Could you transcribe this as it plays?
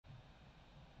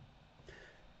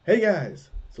Hey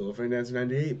guys,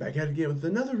 SoloFriendDancer98 back at it again with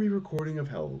another re-recording of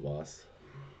HELLUVA BOSS.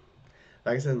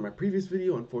 Like I said in my previous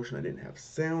video, unfortunately I didn't have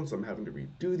sound, so I'm having to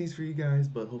redo these for you guys,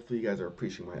 but hopefully you guys are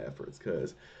appreciating my efforts,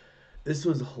 because this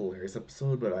was a hilarious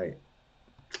episode, but I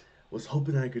was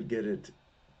hoping I could get it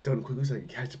done quickly so I could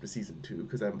catch up to Season 2,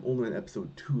 because I'm only on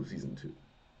Episode 2 of Season 2.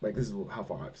 Like, this is how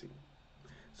far I've seen.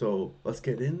 So, let's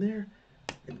get in there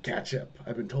and catch up.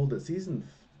 I've been told that Season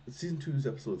Two's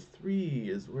Episode 3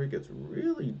 is where it gets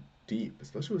really deep,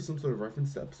 especially with some sort of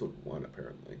reference to Episode 1,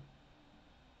 apparently.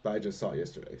 That I just saw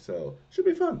yesterday, so should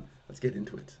be fun. Let's get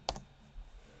into it.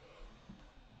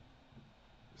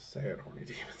 Sad horny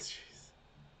demons, jeez.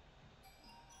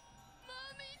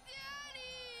 Mommy,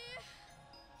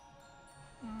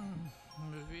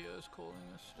 Daddy! Riviera's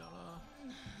calling us, Stella.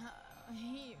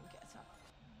 You get up.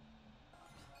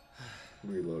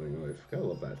 Reloading life. Gotta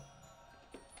love that.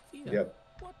 Via, Yep.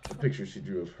 what The picture she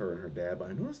drew of her and her dad,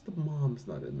 but I noticed the mom's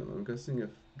not in them. I'm guessing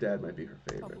if dad might be her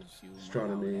favorite. troubles you, my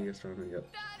Astronomy, Owlette?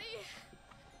 yep. Daddy!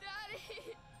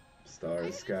 Daddy!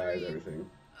 Stars, skies, everything.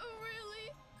 Oh,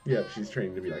 really? Yep, she's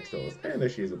training to be like Stella's. And there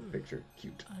she is with the picture.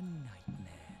 Cute. A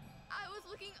nightmare. I was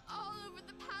looking all over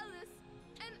the palace,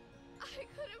 and I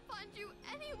couldn't find you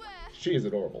anywhere. She is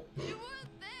adorable. You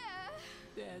weren't there.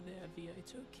 There, Via,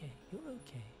 it's okay. You're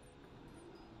okay.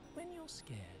 When you're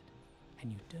scared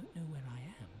and you don't know where I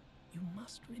am, you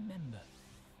must remember,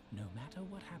 no matter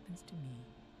what happens to me,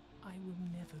 I will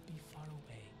never be far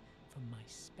away from my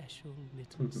special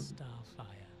little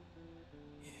starfire.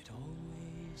 It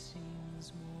always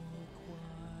seems more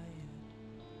quiet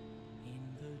in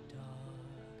the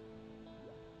dark.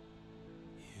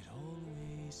 It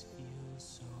always feels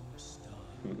so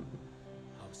stark.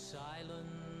 How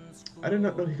silence I did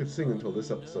not know he could sing until this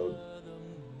episode.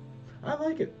 I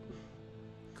like it.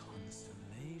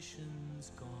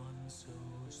 Constellations gone so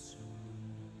soon.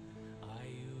 I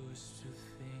used to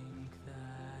think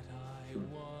that I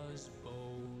was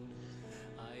bold.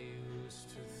 I used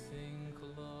to think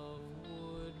love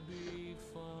would be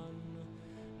fun.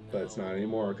 But it's not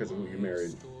anymore because we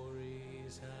married.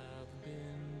 Stories have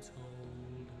been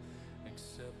told,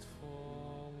 except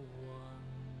for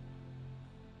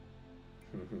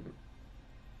one.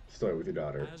 Story with your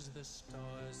daughter. As the stars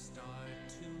start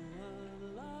to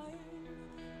align,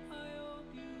 I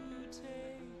hope you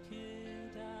take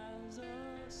it as a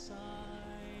sign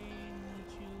that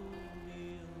you'll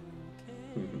be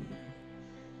okay.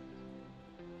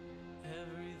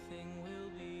 Everything will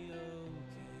be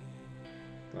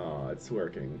okay. Aw, it's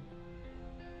working.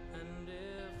 And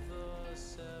if the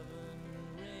seven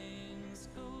rings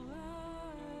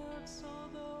collapse,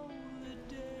 although the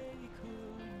day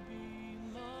could be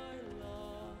my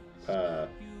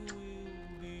last, you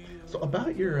will be So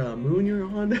about your moon you're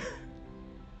on, when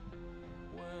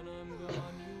I'm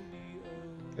gone, you'll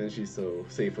be and she's so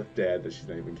safe with dad that she's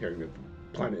not even caring that the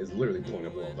planet is literally blowing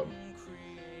up below them.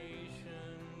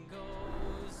 creation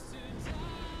goes to die.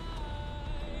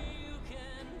 You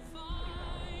can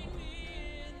find me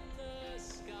in the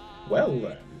sky. Well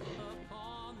then.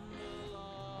 Upon the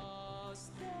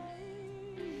lost day,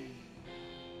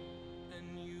 and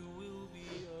you will be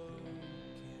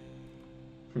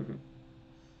okay.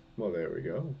 Well, there we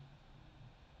go.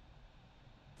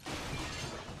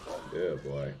 Yeah,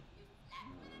 boy.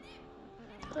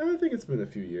 I think it's been a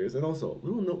few years. And also,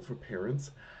 little note for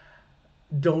parents.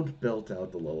 Don't belt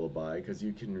out the lullaby, because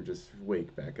you can just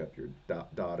wake back up your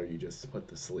daughter you just put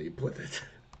to sleep with it.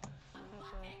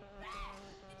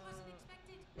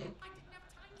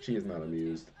 She is not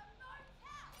amused.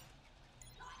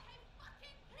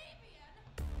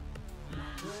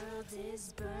 The world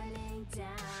is burning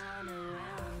down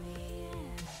around me.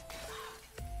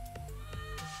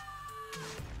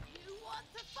 You want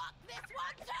to fuck this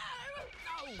one too?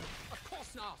 No, of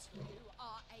course not. You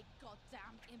are a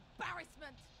goddamn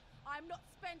embarrassment. I'm not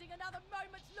spending another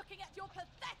moment looking at your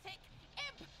pathetic,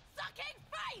 imp-sucking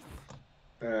face!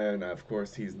 And of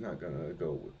course, he's not gonna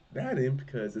go with that imp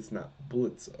because it's not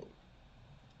Blitzo.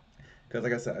 Because,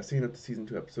 like I said, I've seen up to Season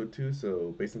 2, Episode 2,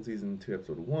 so based on Season 2,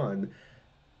 Episode 1,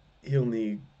 he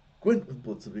only went with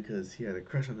Blitzo because he had a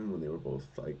crush on him when they were both,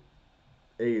 like,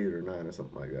 8 or 9 or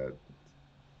something like that.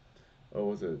 Oh,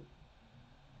 was it?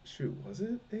 Shoot, was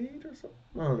it 8 or something?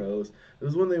 I don't know. It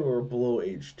was when they were below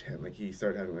age 10. Like, he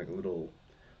started having, like, a little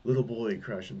boy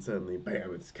crush, and suddenly,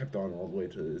 bam, it's kept on all the way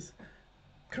to his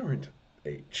current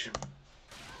age.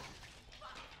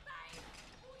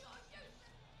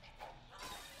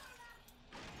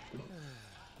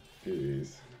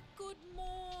 Jeez. Good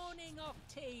morning,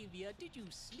 Octavia. Did you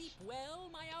sleep well,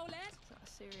 my Owlette?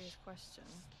 That's a serious question.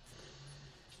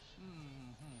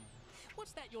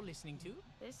 What's that you're listening to?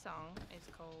 This song is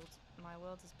called My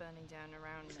World is Burning Down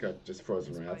Around It's Me. got just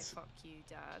frozen It's rats. by Fuck You,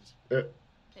 Dad. Uh,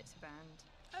 It's a band.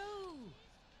 Oh,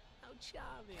 how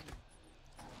charming.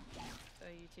 So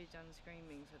you two done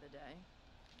screaming for the day?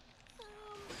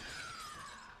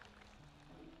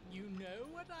 You know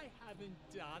what I haven't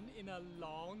done in a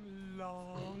long,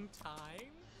 long time?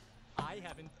 I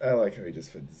haven't I like how he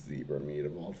just fed zebra meat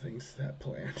of all things to that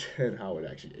plant and how it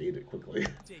actually ate it quickly.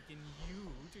 taken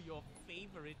you to your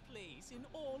favorite place in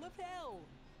all of hell.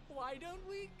 Why don't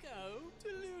we go to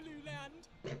Loo Loo Land?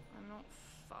 I'm not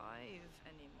 5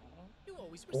 anymore. You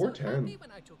always were Or so 10. happy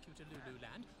when I took you to Loo Loo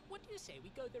Land. What do you say we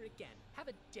go there again? Have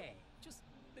a day. Just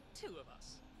the two of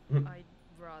us. I'd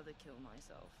rather kill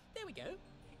myself. There we go.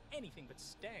 Anything but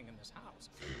staying in this house.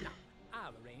 Now,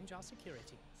 I'll arrange our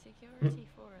security. Security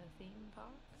for a theme park?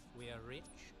 We're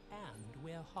rich and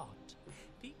we're hot.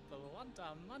 People want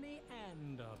our money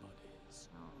and our bodies.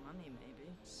 Oh, money maybe.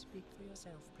 Speak for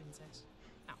yourself, princess.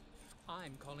 Now,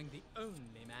 I'm calling the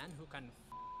only man who can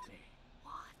me.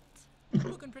 What?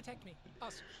 Who can protect me?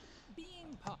 Us.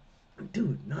 Being part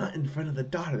Dude, not in front of the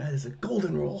daughter. That is a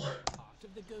golden rule.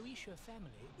 of the Goetia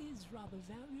family is rather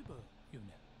valuable, you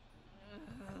know.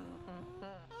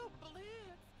 Oh, Blitz,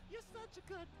 you're such a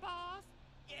good boss.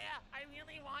 Yeah, I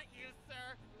really want you,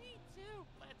 sir. Me too.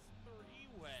 Let's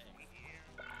three-way.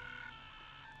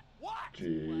 What?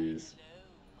 Jeez.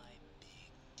 my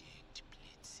big-dicked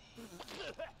Blitzy.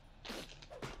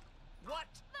 What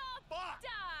the fuck?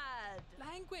 Dad!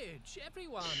 Language,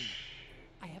 everyone.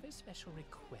 I have a special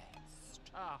request.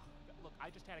 Oh, look, I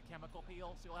just had a chemical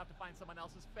peel, so you'll have to find someone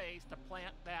else's face to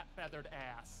plant that feathered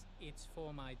ass. It's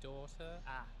for my daughter.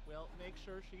 Ah, well, make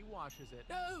sure she washes it.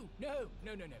 No.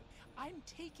 I'm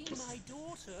taking my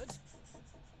daughter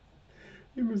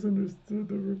He misunderstood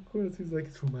the request. He's like,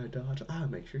 it's for my daughter. I'll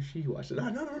make sure she watches it. Ah,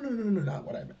 no, not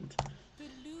what I meant. to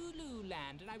Loo Loo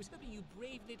Land, and I was hoping you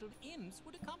brave little imps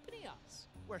would accompany us.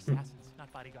 We're assassins,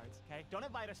 not bodyguards, okay? Don't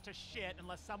invite us to shit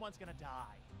unless someone's gonna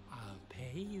die. I'll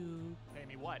pay you Pay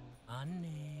me what?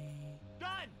 money.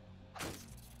 Done!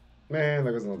 Man,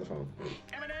 there goes another phone.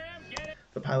 Eminem, get it!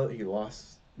 The pilot, he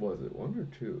lost, was it 1 or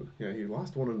 2? Yeah, he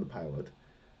lost one in the pilot.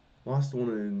 Lost one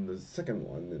in the second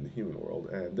one in the human world.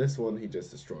 And this one, he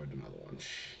just destroyed another one.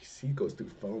 Jeez, he goes through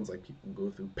phones like people go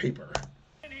through paper.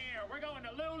 In here, we're going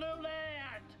to Loo Loo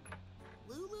Land!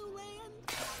 Lulu Land?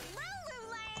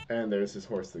 Lulu Land! And there's his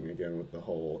horse thing again with the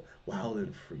whole wild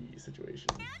and free situation.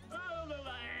 Loo Loo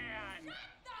Land!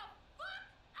 The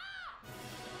fuck up!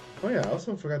 Oh yeah, I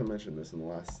also forgot to mention this in the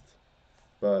last,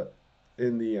 but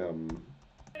in the,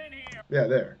 Get in here! yeah,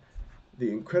 there. The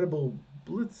Incredible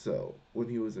Blitzo, when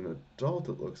he was an adult,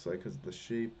 it looks like, because of the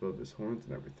shape of his horns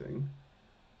and everything.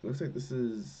 It looks like this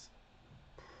is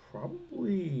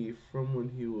probably from when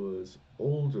he was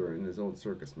older in his own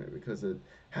circus, maybe, because it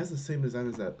has the same design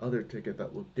as that other ticket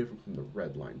that looked different from the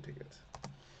red line ticket.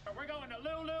 We're going to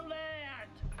Loo Loo Land!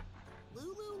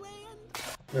 Lulu Land?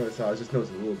 Notice how I was just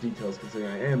noticing little details,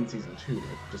 considering I am in season 2,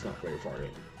 but just not very far in.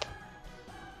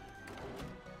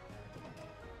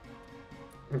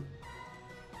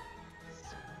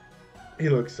 He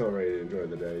looks so ready to enjoy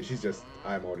the day. She's just,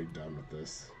 I'm already done with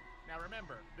this. Now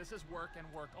remember, this is work and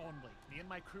work only. Me and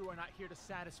my crew are not here to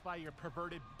satisfy your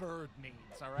perverted bird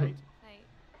needs, alright? Hey,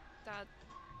 Dad,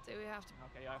 do we have to...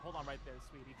 Okay, hold on right there,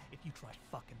 sweetie. If you try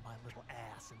fucking my little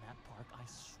ass in that park, I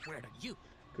swear to you.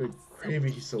 Good gravy,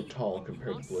 he's so tall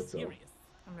compared to Blitzo.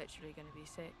 I'm literally gonna be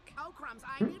sick. Oh, crumbs.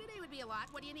 I knew today would be a lot.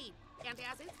 What do you need?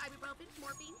 Antacids, ibuprofen,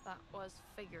 morphine? That was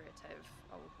figurative,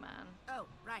 old man. Oh,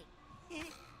 right.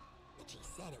 But she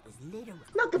said it was literal.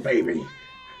 Not the baby! Wow,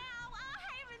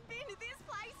 I haven't been to this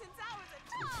place since I was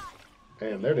a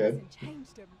tot. And they're dead. Hasn't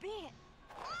changed a bit.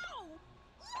 Oh,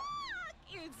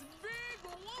 look! It's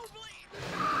big lovely.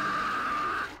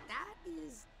 That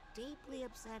is deeply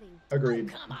upsetting.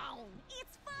 Agreed. Oh, come on.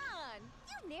 It's fun.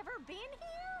 You've never been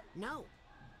here? No.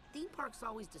 Theme parks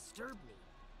always disturb me.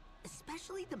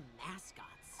 Especially the mascots.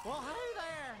 Well, hey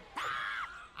there!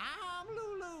 I'm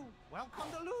Lulu.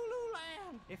 Welcome to Loo Loo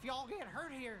Land. If y'all get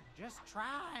hurt here, just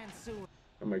try and sue.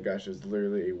 Oh my gosh, there's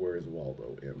literally a Where's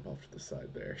Waldo imp off to the side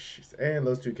there. She's, and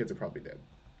those 2 kids are probably dead.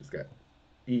 Just got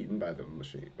eaten by the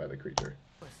machine, by the creature.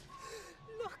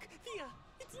 Look, Thea,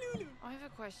 it's Lulu. I have a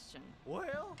question.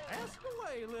 Well, ask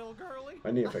away, little girlie.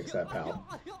 I need to fix that, pal.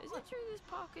 Is it true this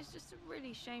park is just a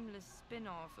really shameless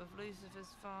spin-off of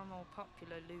Lucifer's far more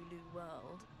popular Lulu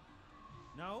World?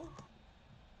 No?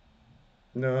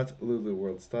 Not Lulu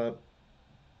World. Stop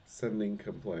sending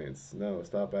complaints. No,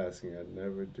 stop asking. I'd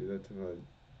never do that to my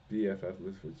BFF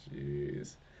Lucifer.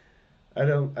 Jeez.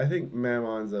 I think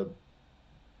Mammon's a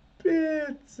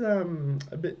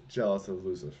a bit jealous of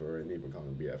Lucifer and even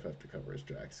calling BFF to cover his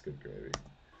tracks. Good gravy.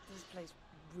 This place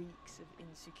reeks of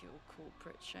insecure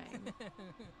corporate shame.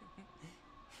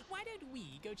 Why don't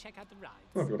we go check out the rides?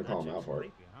 I'm not going to call him out for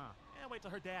it. Creepy, huh? Yeah, wait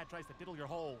till her dad tries to diddle your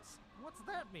holes. What's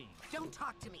that mean? Don't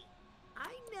talk to me.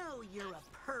 I know you're a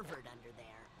pervert under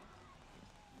there.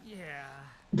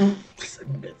 Yeah. Just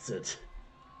admits it.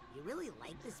 You really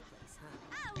like this place, huh?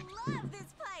 I love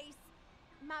this place.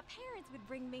 My parents would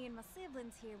bring me and my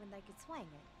siblings here when they could swing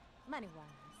it, money-wise.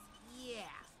 Yeah,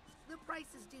 the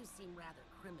prices do seem rather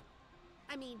criminal.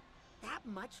 I mean, that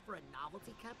much for a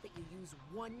novelty cup that you use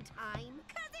one time?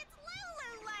 'Cause it's Loo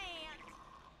Loo Land.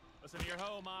 Listen to your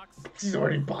hoe, Mox. She's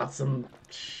already bought some.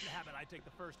 Have it, I take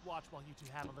the first watch while you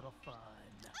two have a little fun.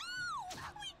 Oh,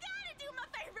 we gotta do my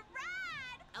favorite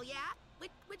ride. Oh yeah?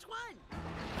 Which one?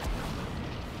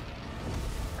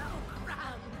 Oh,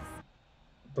 crumbs.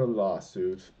 The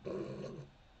lawsuit.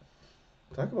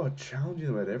 Talk about challenging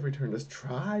them at every turn. Just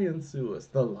try and sue us.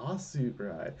 The lawsuit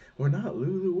ride. We're not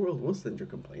Loo Loo World. We'll send your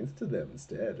complaints to them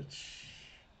instead.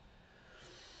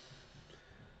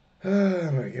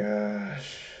 Oh my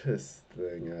gosh. This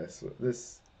thing, I swear.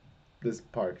 This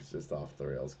park is just off the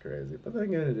rails crazy. But then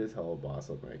again, it is Hello Boss,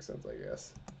 so it makes sense, I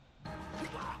guess.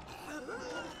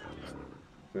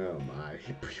 Oh my.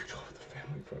 He puked over the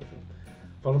family in front of him.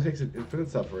 Funnel cakes and infinite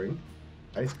suffering.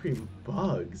 Ice cream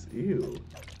bugs. Ew.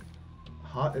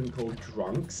 Hot and cold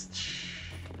drunks.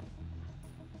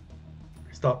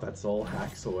 Stop that soul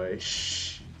hacks away.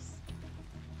 Shh.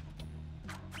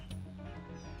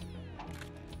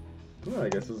 Well, I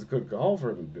guess it was a good call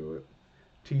for him to do it.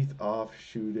 Teeth off,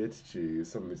 shoot it. Jeez,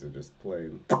 some of these are just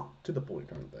plain to the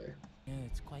point, aren't they? Yeah,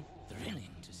 it's quite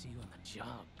thrilling to see you on the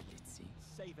job, Blitzy.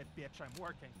 Save it, bitch, I'm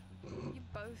working. You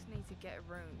both need to get a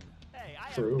room. Hey,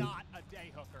 I True. am not a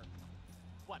day hooker.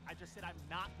 What? I just said I'm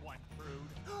not one, prude.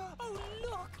 Oh,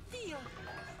 look, feel.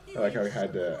 I like how he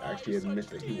had to actually admit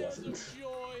that he wasn't.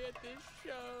 Joy at this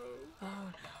show.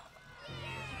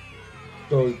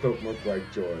 Those don't look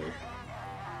like joy.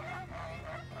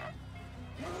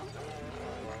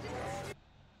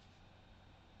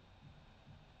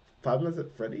 Five Nights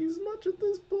at Freddy's much at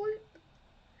this point?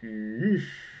 Yeesh.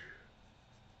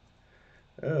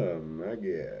 Oh my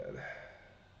god.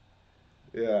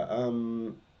 Yeah,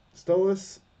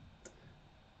 Stolas,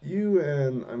 you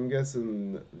and I'm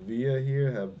guessing Via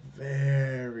here have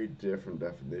very different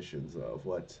definitions of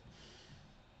what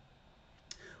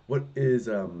is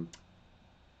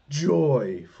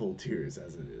joyful tears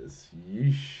as it is.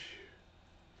 Yeesh.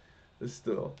 But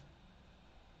still,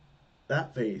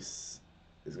 that face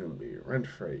is gonna be rent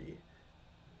free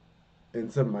in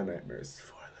some of my nightmares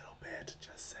for a little bit,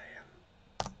 just saying.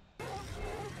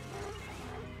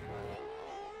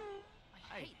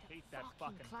 I hate that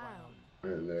fucking clown.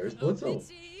 And there's Blitzo.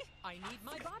 I need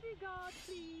my bodyguard,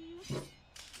 please.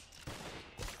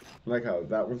 Like how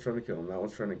that one's trying to kill him, that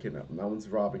one's trying to kidnap him, that one's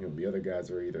robbing him, the other guys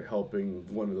are either helping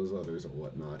one of those others or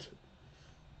whatnot.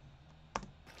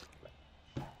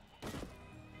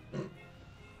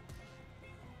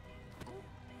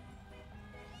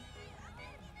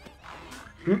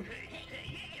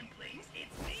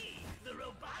 It's me, the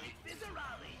robotic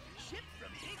Fizzarali, shipped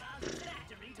from Big Oz's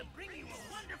factory to bring you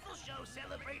a wonderful show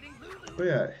celebrating Loo Loo But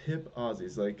yeah, hip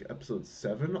Aussies, like episode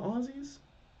 7 Aussies?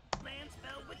 Land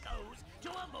spelled with O's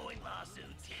to avoid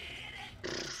lawsuits.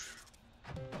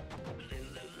 Loo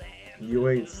Loo Land. You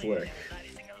ain't slick. Everybody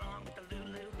sing along with the Loo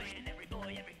Loo Band. Every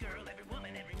boy, every girl, every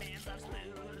woman, every man loves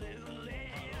Loo Loo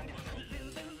Land. Loo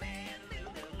Loo Land, Loo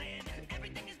Loo Land.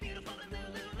 Everything is beautiful in Loo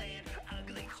Loo Land.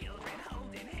 Ugly children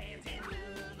holding hands in Loo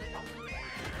Loo Land.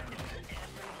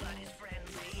 Everybody's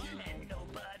friendly and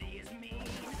nobody is mean.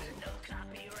 No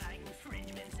copyright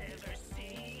infringements ever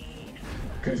seen.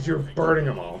 Because you're burning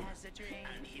them all.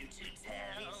 I'm here to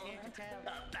tell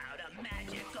about a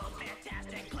magical,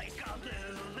 fantastic place called Loo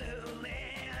Loo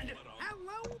Land.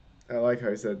 Hello? I like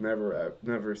how he said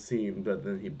never seen, but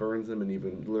then he burns them and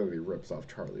even literally rips off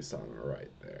Charlie's song right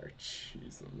there.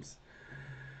 Jesus.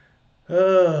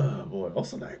 Oh boy.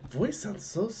 Also, that voice sounds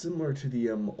so similar to the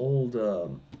old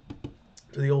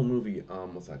movie.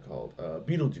 What's that called?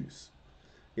 Beetlejuice.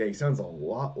 Yeah, he sounds a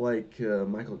lot like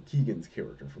Michael Keegan's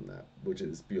character from that, which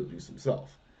is Beetlejuice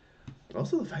himself.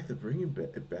 Also, the fact that bringing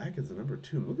it back as a number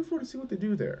 2. I'm looking forward to see what they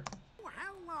do there.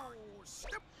 Hello.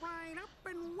 Step right up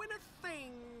and win a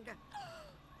thing.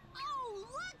 Oh,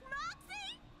 look,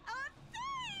 Moxie! A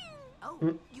thing! Oh,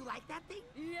 you like that thing?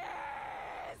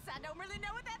 Yes! I don't really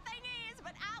know what that thing is,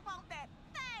 but I want that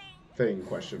thing! Thing,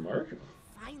 question mark.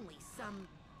 Finally, some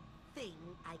thing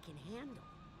I can handle.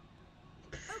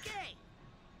 Okay,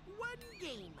 one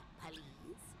game, please.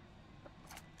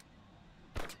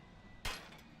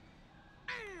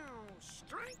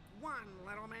 Strike one,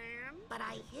 little man. But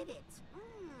I hit it.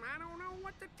 I don't know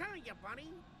what to tell you,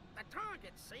 buddy. The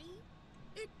target, see?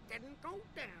 It didn't go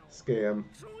down. Scam.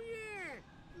 So yeah,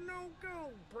 no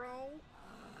go, bro.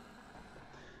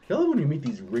 I love when you meet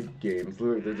these rigged games.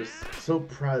 They're just so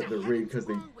proud of the rig because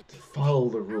they follow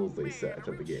the rules they set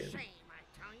to the game. Shame, I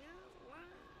tell you.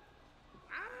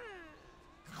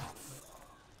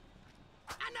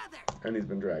 Another. And he's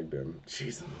been dragged in.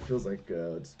 Jeez, it feels like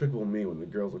Despicable Me when the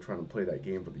girls were trying to play that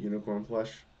game for the unicorn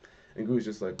plush. And Goo's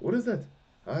just like, what is that?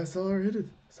 I saw her hit it.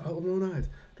 Saw it with my own eyes.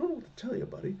 Don't know what to tell you,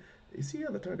 buddy. You see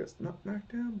how the target's not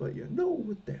knocked down, but you know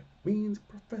what that means,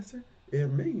 Professor? It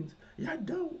means you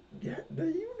don't get the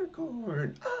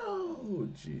unicorn. Oh,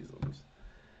 Jesus.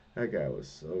 That guy was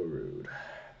so rude.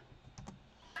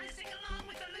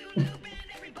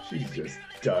 She's just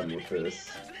done with this.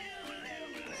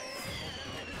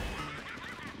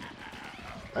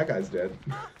 That guy's dead.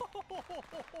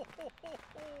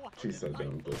 She's so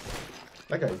done with this.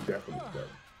 That guy's definitely dead.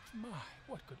 My,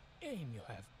 what good aim you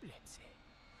have, Blitzy.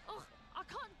 Ugh, I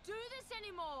can't do this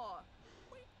anymore.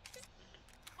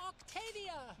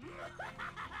 Octavia!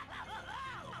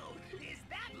 Is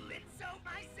that Litso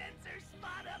my sensor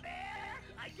spot up there?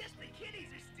 I guess the kitties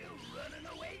are still running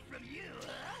away from you,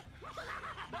 huh?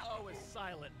 The O is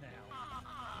silent now.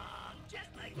 Just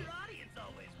like your audience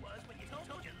always was when you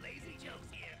told your lazy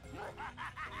jokes here.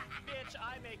 Bitch,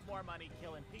 I make more money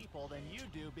killing people than you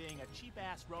do being a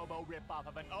cheap-ass robo ripoff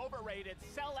of an overrated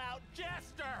sellout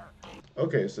jester!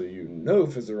 Okay, so you know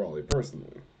Fizzarolli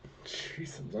personally.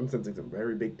 Jeez, I'm sensing some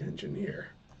very big tension here.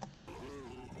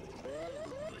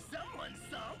 Someone's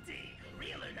salty.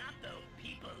 Real or not, though,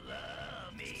 people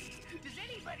love me. Does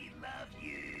anybody love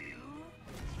you?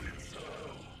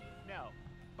 No,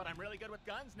 but I'm really good with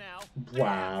guns now.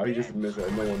 Wow, he just missed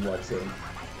it. No one likes him.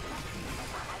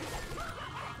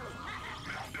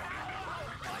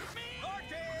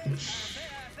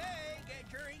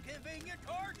 Get your inconvenient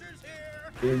torches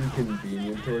here.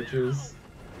 Inconvenient torches.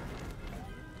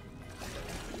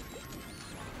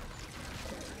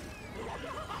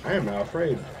 I am now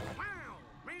afraid. Wow,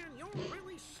 man, you're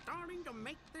really starting to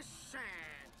make this sad.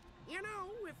 You know,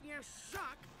 if you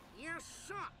suck, you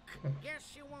suck.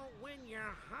 Guess you won't win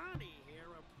your hottie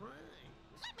here a prize.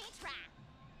 Let me try.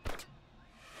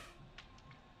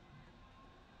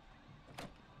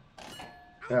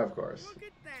 Yeah, of course. Look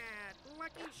at that.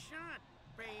 Lucky shot,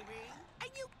 baby.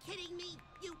 Are you kidding me?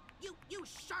 You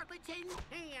charlatan?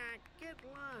 Hey, get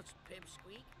lost,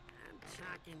 Pipsqueak. I'm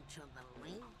talking to the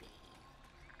lady.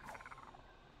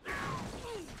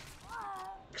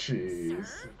 Jeez.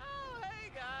 Oh, hey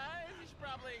guys, you should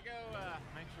probably go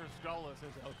make sure Stolas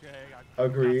is okay.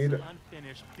 Agreed. Got some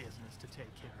unfinished business to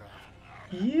take care of.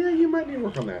 Yeah, you might need to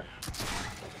work on that.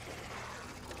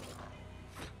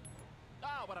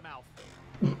 Oh, what a mouth.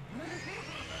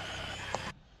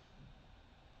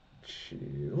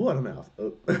 Jeez, what a mouth.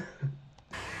 Oh. God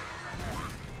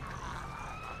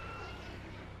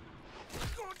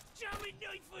damn it,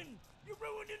 Nathan! You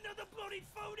ruined another bloody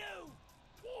photo!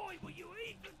 Why were you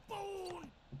even born?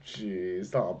 Jeez,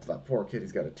 stop. That poor kid,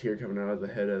 he's got a tear coming out of the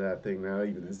head of that thing now.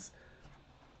 Even his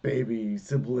baby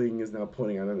sibling is now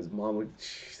pointing out at his mom. Like,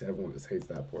 jeez, everyone just hates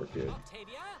that poor kid. Octavia?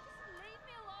 Leave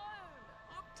me alone.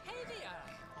 Octavia!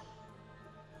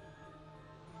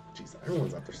 Jeez,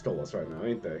 everyone's after Stolas right now,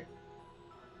 ain't they?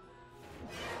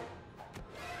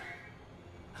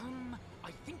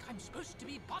 I think I'm supposed to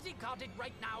be bodyguarded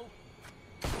right now.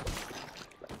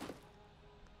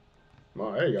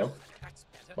 Oh, there you go. That's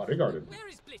better. Bodyguarded. Where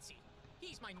is Blitzy?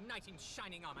 He's my knight in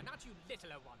shining armor, not you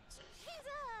littler ones.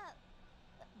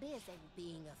 He's busy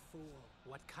being a fool.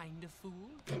 What kind of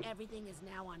fool? Everything is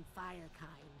now on fire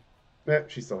kind. Yeah,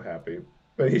 she's so happy.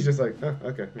 But he's just like, oh,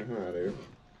 okay, alright, dude.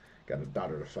 Got a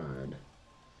daughter to find.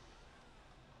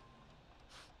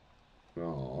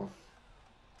 Aww.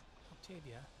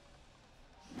 Octavia.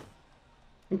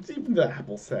 It's even the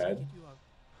apple sad. You are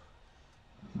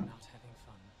not having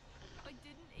fun. I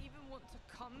didn't even want to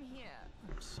come here.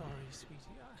 I'm sorry,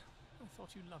 sweetie. I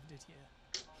thought you loved it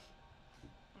here.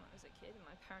 When I was a kid and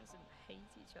my parents didn't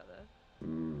hate each other.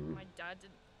 Mm. My dad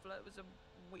didn't flirt with some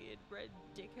weird red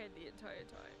dickhead the entire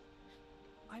time.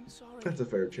 I'm sorry. That's a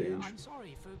fair dear. change. I'm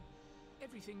sorry for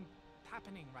everything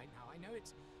happening right now. I know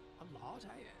it's a lot.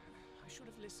 I should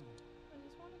have listened. I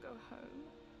just want to go home.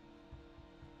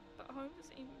 But home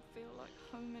doesn't even feel like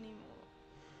home anymore.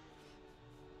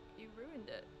 You ruined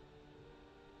it.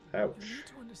 You Ouch. need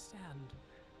to understand.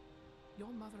 Your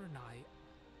mother and I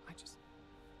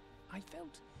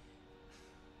felt.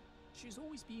 She's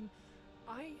always been.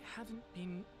 I haven't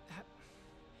been.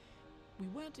 We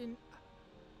weren't in.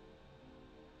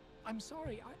 I'm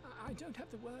sorry, I don't have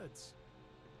the words.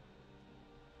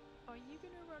 Are you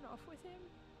gonna run off with him?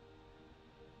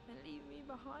 And leave me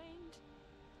behind?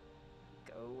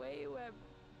 Go away where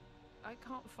I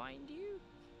can't find you?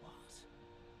 What?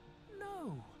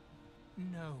 No.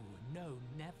 No, no,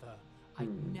 never.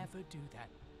 I'd never do that.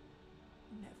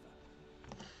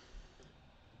 Never.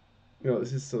 You know,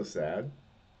 this is so sad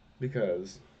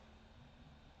because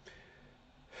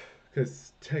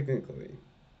technically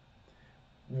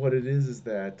what it is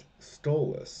that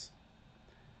Stolas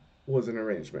was an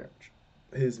arranged marriage.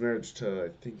 His marriage to, I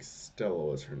think Stella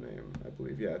was her name, I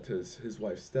believe. Yeah, to his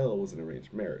wife Stella was an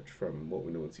arranged marriage from what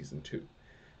we know in season 2.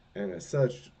 And as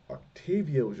such,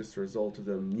 Octavia was just a result of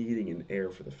them needing an heir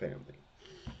for the family.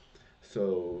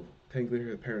 So technically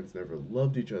her parents never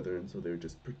loved each other, and so they were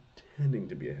just pretending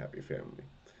to be a happy family.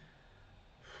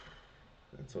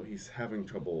 And so he's having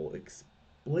trouble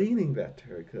explaining that to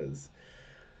her because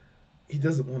he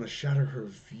doesn't want to shatter her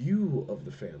view of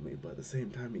the family, but at the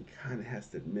same time he kind of has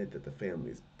to admit that the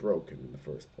family is broken in the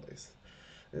first place.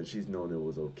 And she's known it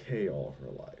was okay all of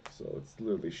her life, so it's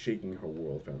literally shaking her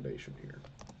world foundation here.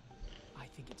 I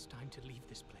think it's time to leave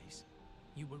this place.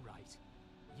 You were right.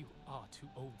 You are too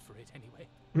old for it anyway.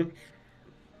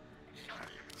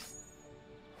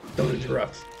 Don't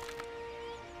interrupt.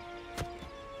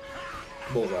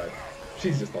 Bullseye.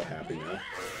 She's just all happy now.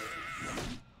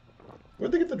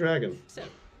 Where'd they get the dragon? So,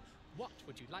 what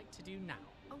would you like to do now?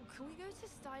 Oh, can we go to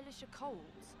Stylish Coles?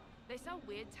 They sell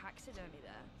weird taxidermy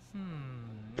there.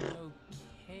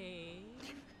 Okay.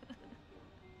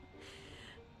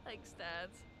 Thanks, Dad.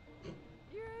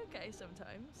 You're okay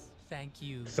sometimes. Thank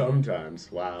you.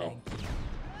 Sometimes. Wow. Thank you.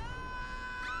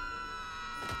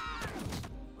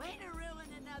 Way to ruin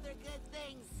another good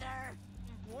thing, sir.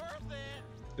 Worth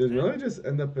it. Did Melanie just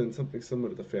end up in something similar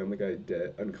to the Family Guy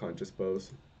dead unconscious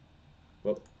pose?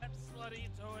 Well. That slutty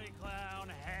toy clown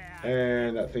hat.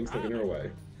 And that thing's taking her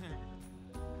away.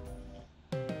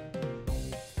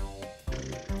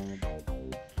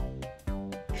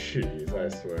 Jeez, I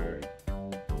swear.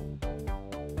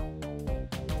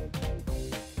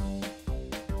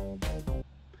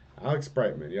 Alex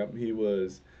Brightman, yep, he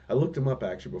was. I looked him up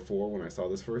actually before when I saw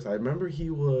this first. I remember he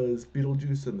was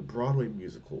Beetlejuice in the Broadway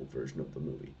musical version of the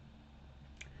movie.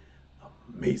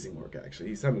 Amazing work, actually.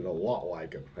 He sounded a lot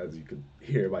like him, as you could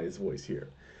hear by his voice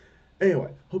here.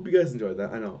 Anyway, hope you guys enjoyed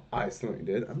that. I know I certainly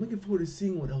did. I'm looking forward to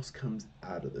seeing what else comes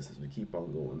out of this as we keep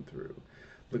on going through.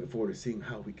 Looking forward to seeing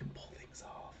how we can pull things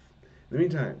off. In the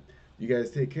meantime, you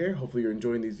guys take care. Hopefully you're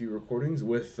enjoying these view recordings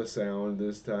with the sound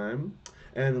this time.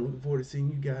 And I'm looking forward to seeing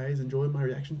you guys enjoy my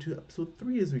reaction to episode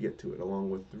 3 as we get to it, along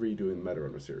with redoing the Meta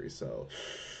Runner series. So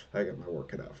I got my work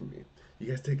cut out for me. You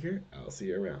guys take care. I'll see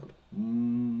you around.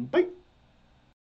 Bye!